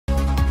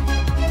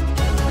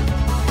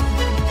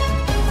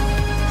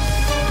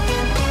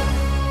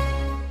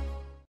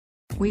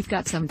We've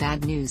got some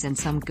bad news and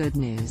some good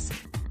news.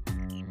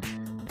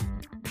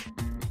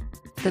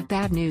 The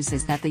bad news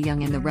is that The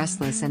Young and the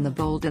Restless and The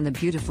Bold and the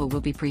Beautiful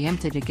will be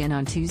preempted again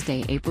on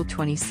Tuesday, April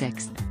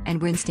 26th,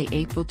 and Wednesday,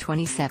 April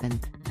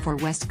 27th, for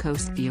West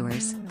Coast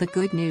viewers. The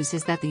good news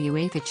is that the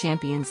UEFA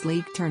Champions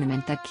League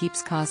tournament that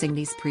keeps causing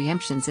these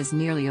preemptions is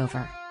nearly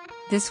over.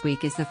 This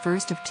week is the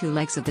first of 2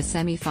 legs of the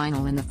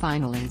semi-final, and the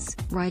final is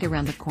right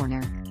around the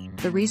corner.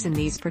 The reason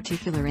these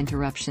particular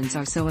interruptions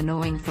are so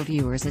annoying for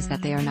viewers is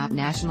that they are not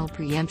national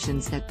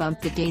preemptions that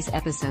bump the day's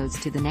episodes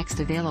to the next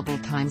available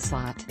time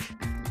slot.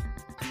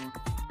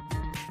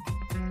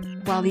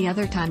 While the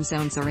other time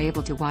zones are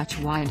able to watch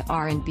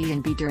Y&R and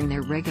B&B during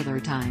their regular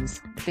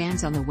times,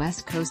 fans on the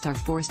West Coast are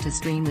forced to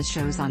stream the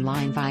shows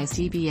online via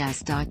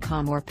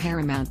CBS.com or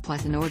Paramount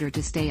Plus in order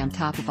to stay on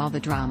top of all the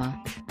drama.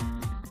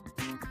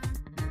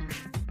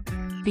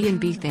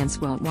 B&B fans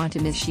won't want to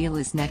miss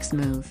Sheila's next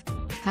move.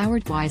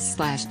 Howard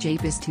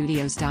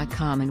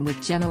Wise/JBizStudios.com. And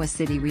with Genoa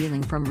City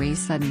reeling from Ray's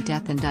sudden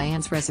death and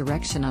Diane's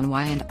resurrection on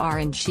Y&R,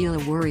 and Sheila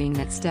worrying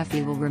that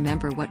Steffi will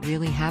remember what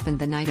really happened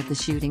the night of the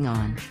shooting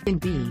on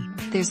B&B,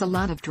 there's a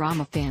lot of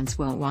drama fans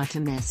won't want to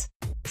miss.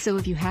 So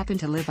if you happen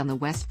to live on the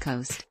West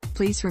Coast,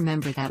 please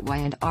remember that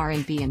Y&R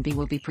and B&B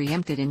will be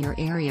preempted in your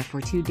area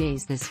for 2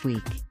 days this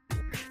week.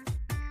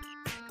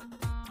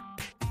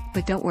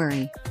 But don't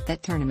worry,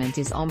 that tournament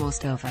is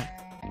almost over.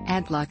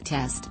 Ad block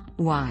test,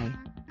 why?